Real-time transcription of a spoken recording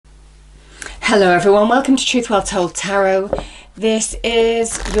Hello everyone, welcome to Truth Well Told Tarot. This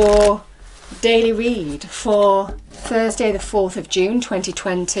is your daily read for Thursday the 4th of June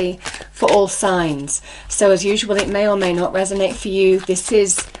 2020 for all signs. So as usual, it may or may not resonate for you. This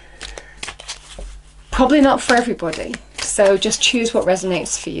is probably not for everybody, so just choose what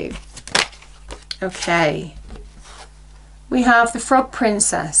resonates for you. Okay, we have the Frog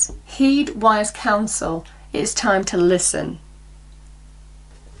Princess. Heed wise counsel, it's time to listen.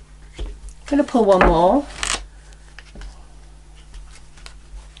 I'm going to pull one more.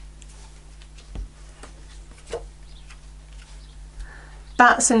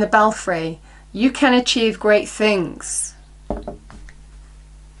 Bats in the Belfry. You can achieve great things,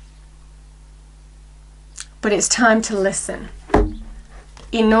 but it's time to listen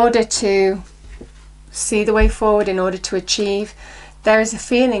in order to see the way forward, in order to achieve. There is a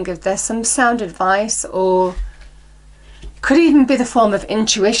feeling of there's some sound advice, or could even be the form of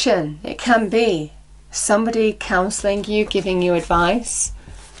intuition. It can be somebody counseling you, giving you advice.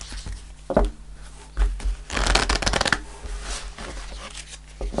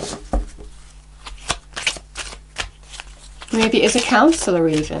 Maybe it is a counsellor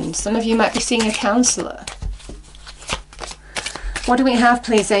even. Some of you might be seeing a counsellor. What do we have,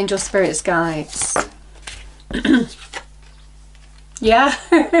 please, angel, spirits, guides?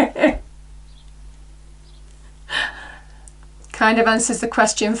 Yeah. Kind of answers the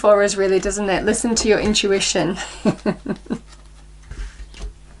question for us, really, doesn't it? Listen to your intuition.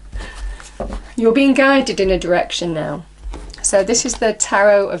 You're being guided in a direction now. So this is the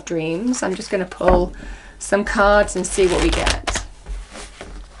Tarot of Dreams. I'm just going to pull some cards and see what we get.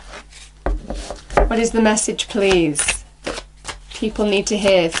 What is the message, please, that people need to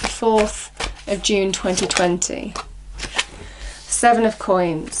hear for the 4th of June 2020? 7 of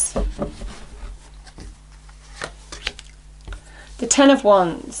Coins. The 10 of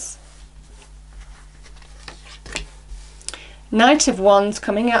Wands. Knight of Wands,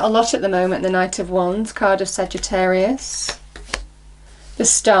 coming out a lot at the moment, the Knight of Wands, card of Sagittarius. The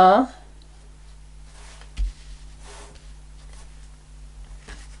Star.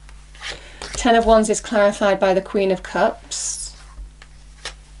 Ten of Wands is clarified by the Queen of Cups.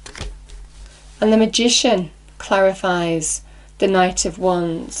 And the Magician clarifies the Knight of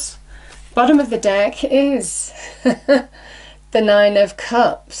Wands. Bottom of the deck is the 9 of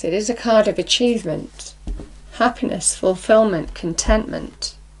Cups. It is a card of achievement, happiness, fulfillment,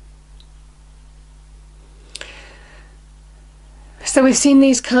 contentment. So we've seen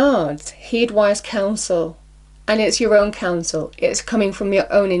these cards. Heed wise counsel. And it's your own counsel. It's coming from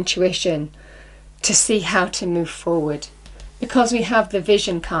your own intuition to see how to move forward. Because we have the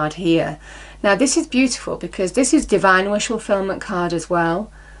Vision card here. Now this is beautiful because this is Divine Wish Fulfillment card as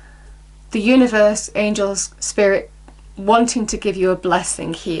well. The universe, angels, spirit, wanting to give you a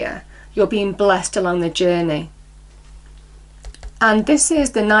blessing here. You're being blessed along the journey. And this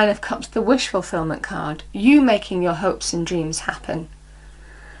is the 9 of Cups, the wish fulfillment card. You making your hopes and dreams happen.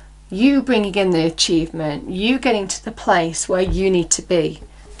 You bringing in the achievement. You getting to the place where you need to be,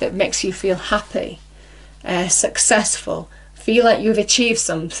 that makes you feel happy, successful, feel like you've achieved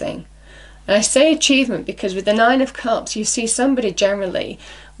something. And I say achievement because with the 9 of Cups, you see somebody generally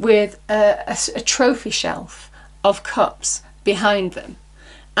with a trophy shelf of cups behind them,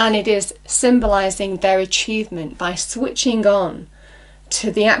 and it is symbolizing their achievement. By switching on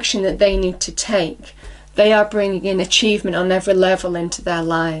to the action that they need to take, they are bringing in achievement on every level into their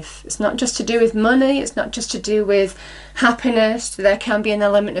life. It's not just to do with money, it's not just to do with happiness. There can be an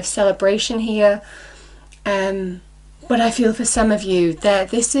element of celebration here, but I feel for some of you that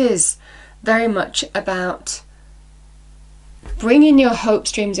this is very much about bringing your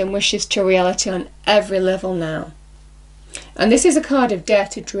hopes, dreams and wishes to reality on every level now. And this is a card of dare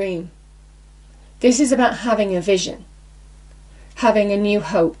to dream. This is about having a vision, having a new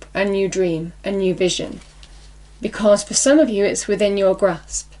hope, a new dream, a new vision. Because for some of you it's within your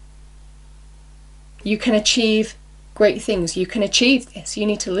grasp. You can achieve great things. You can achieve this. You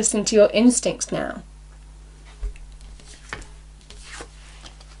need to listen to your instincts now.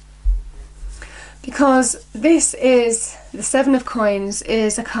 Because this is, the 7 of Coins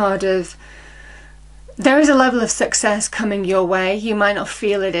is a card of, there is a level of success coming your way. You might not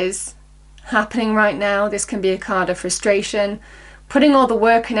feel it is happening right now. This can be a card of frustration. Putting all the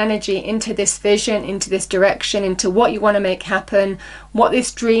work and energy into this vision, into this direction, into what you want to make happen, what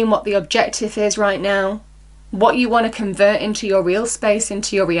this dream, what the objective is right now, what you want to convert into your real space,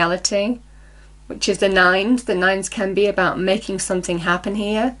 into your reality, which is the 9s. The 9s can be about making something happen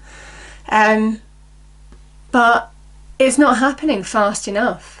here. But it's not happening fast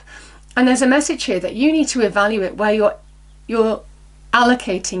enough. And there's a message here that you need to evaluate where your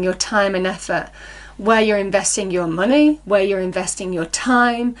allocating your time and effort, where you're investing your money, where you're investing your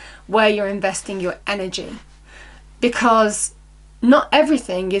time, where you're investing your energy. Because not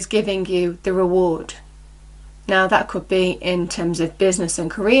everything is giving you the reward. Now, that could be in terms of business and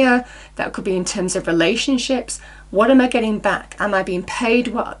career, that could be in terms of relationships. What am I getting back? Am I being paid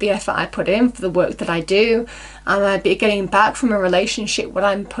what the effort I put in for the work that I do? Am I getting back from a relationship what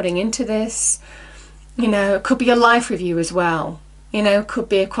I'm putting into this? You know, it could be a life review as well. You know, it could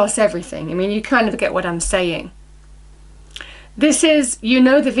be across everything. I mean, you kind of get what I'm saying. This is, you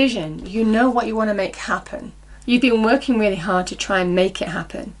know the vision. You know what you want to make happen. You've been working really hard to try and make it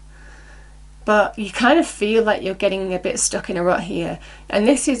happen. But you kind of feel like you're getting a bit stuck in a rut here. And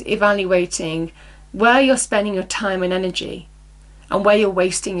this is evaluating where you're spending your time and energy and where you're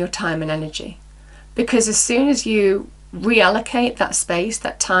wasting your time and energy. Because as soon as you reallocate that space,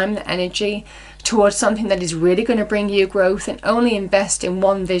 that time, that energy towards something that is really going to bring you growth, and only invest in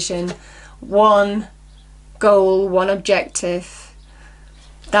one vision, one goal, one objective,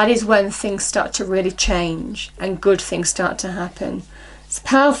 that is when things start to really change and good things start to happen. It's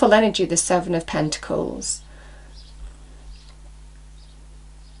powerful energy, the Seven of Pentacles.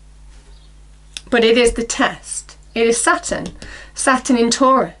 But it is the test. It is Saturn. Saturn in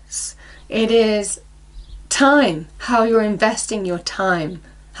Taurus. It is time, how you're investing your time,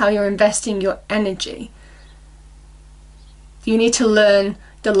 how you're investing your energy. You need to learn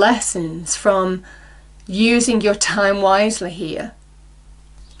the lessons from using your time wisely here.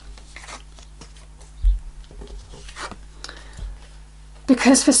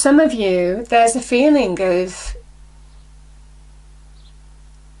 Because for some of you, there's a feeling of,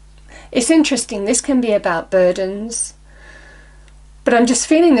 it's interesting, this can be about burdens, but I'm just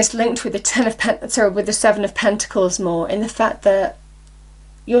feeling this linked with the with the Seven of Pentacles more, in the fact that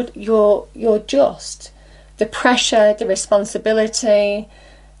you're just, the pressure, the responsibility,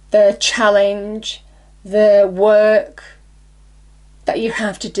 the challenge, the work that you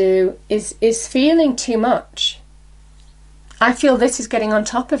have to do is feeling too much. I feel this is getting on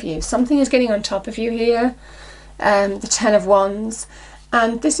top of you. Something is getting on top of you here. The Ten of Wands.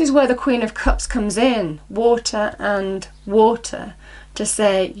 And this is where the Queen of Cups comes in. Water and water. To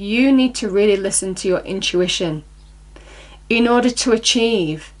say you need to really listen to your intuition. In order to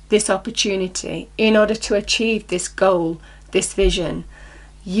achieve this opportunity. In order to achieve this goal. This vision.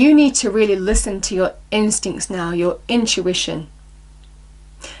 You need to really listen to your instincts now. Your intuition.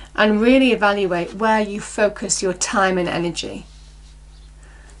 And really evaluate where you focus your time and energy.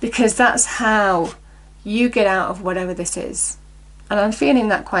 Because that's how you get out of whatever this is. And I'm feeling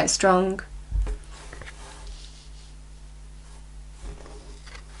that quite strong.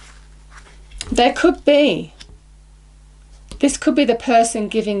 There could be, this could be the person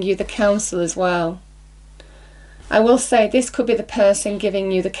giving you the counsel as well. I will say this could be the person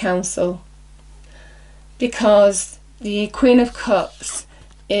giving you the counsel. Because the Queen of Cups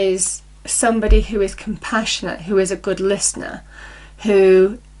is somebody who is compassionate, who is a good listener,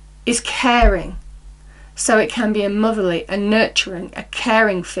 who is caring. So it can be a motherly, a nurturing, a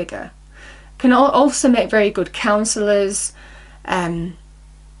caring figure. Can also make very good counsellors. You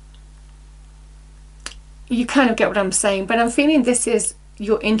kind of get what I'm saying, but I'm feeling this is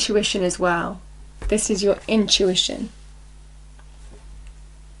your intuition as well. This is your intuition.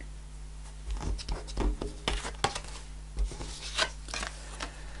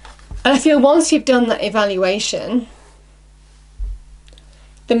 And I feel once you've done that evaluation,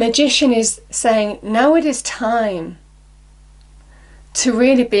 the Magician is saying, now it is time to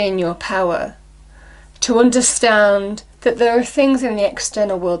really be in your power, to understand that there are things in the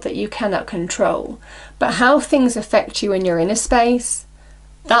external world that you cannot control, but how things affect you in your inner space,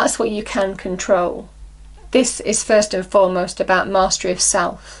 that's what you can control. This is first and foremost about mastery of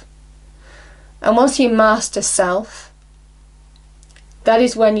self. And once you master self, that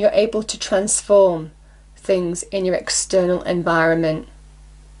is when you're able to transform things in your external environment.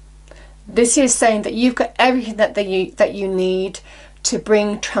 This is saying that you've got everything that you need to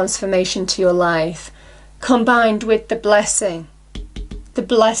bring transformation to your life, combined with the blessings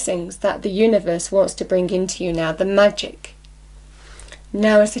that the universe wants to bring into you now, the magic.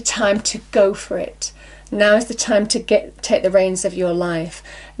 Now is the time to go for it. Now is the time to take the reins of your life.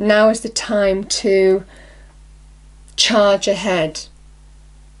 Now is the time to charge ahead.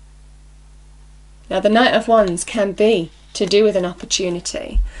 Now the Knight of Wands can be to do with an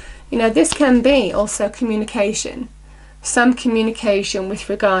opportunity. You know, this can be also communication. Some communication with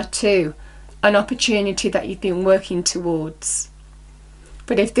regard to an opportunity that you've been working towards.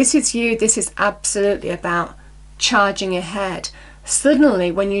 But if this is you, this is absolutely about charging ahead.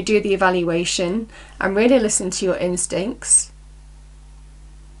 Suddenly, when you do the evaluation and really listen to your instincts,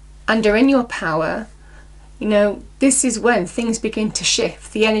 and are in your power, you know, this is when things begin to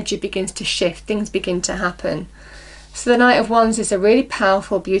shift, the energy begins to shift, things begin to happen. So the Knight of Wands is a really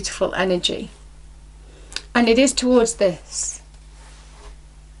powerful, beautiful energy. And it is towards this.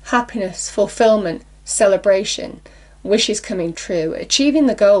 Happiness, fulfillment, celebration, wishes coming true, achieving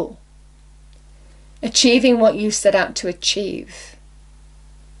the goal. Achieving what you set out to achieve.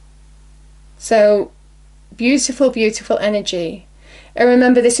 So, beautiful, beautiful energy. And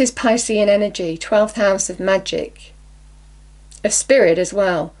remember, this is Piscean energy, 12th house of magic, of spirit as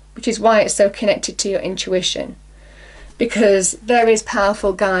well, which is why it's so connected to your intuition, because there is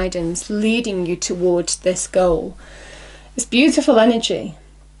powerful guidance leading you towards this goal. It's beautiful energy.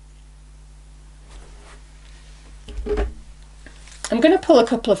 I'm going to pull a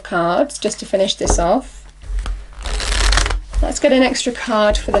couple of cards just to finish this off. Let's get an extra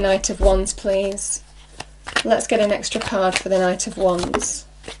card for the Knight of Wands, please. Let's get an extra card for the Knight of Wands.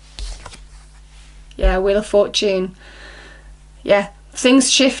 Yeah, Wheel of Fortune. Yeah,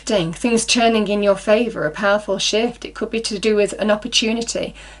 things shifting, things turning in your favour, a powerful shift. It could be to do with an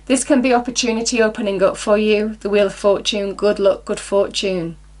opportunity. This can be opportunity opening up for you. The Wheel of Fortune, good luck, good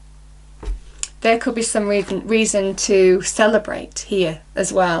fortune. There could be some reason to celebrate here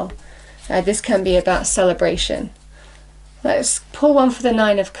as well. This can be about celebration. Let's pull one for the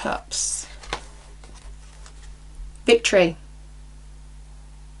Nine of Cups. Victory.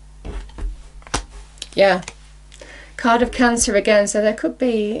 Yeah. Card of Cancer again, so there could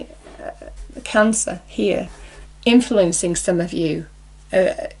be Cancer here influencing some of you,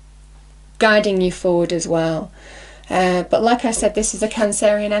 guiding you forward as well. But like I said, this is a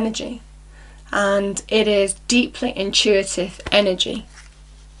Cancerian energy, and it is deeply intuitive energy.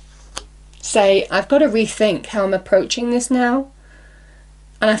 Say, I've got to rethink how I'm approaching this now.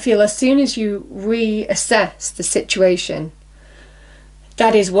 And I feel as soon as you reassess the situation,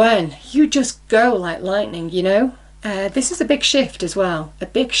 that is when you just go like lightning, you know. This is a big shift as well, a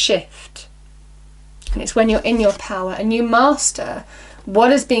big shift. And it's when you're in your power and you master what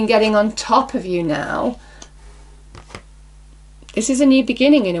has been getting on top of you now. This is a new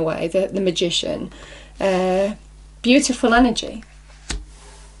beginning in a way, the Magician. Beautiful energy.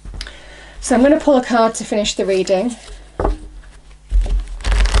 So I'm going to pull a card to finish the reading.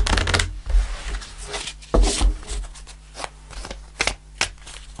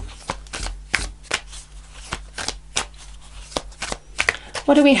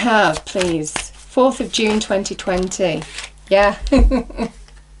 What do we have, please? 4th of June 2020. Yeah.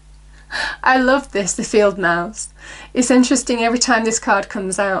 I love this, the field mouse. It's interesting, every time this card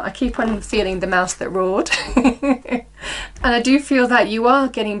comes out, I keep on feeling the mouse that roared. And I do feel that you are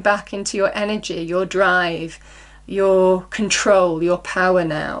getting back into your energy, your drive, your control, your power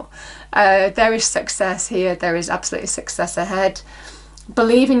now. There is success here. There is absolutely success ahead.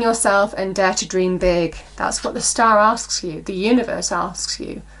 Believe in yourself and dare to dream big. That's what the star asks you, the universe asks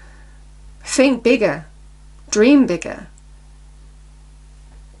you. Think bigger, dream bigger,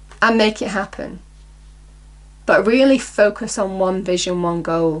 and make it happen. But really focus on one vision, one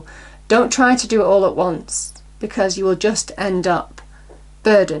goal. Don't try to do it all at once, because you will just end up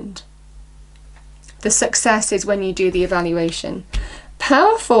burdened. The success is when you do the evaluation.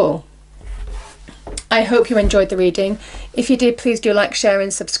 Powerful. I hope you enjoyed the reading. If you did, please do like, share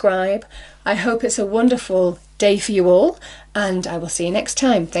and subscribe. I hope it's a wonderful day for you all, and I will see you next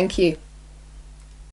time. Thank you.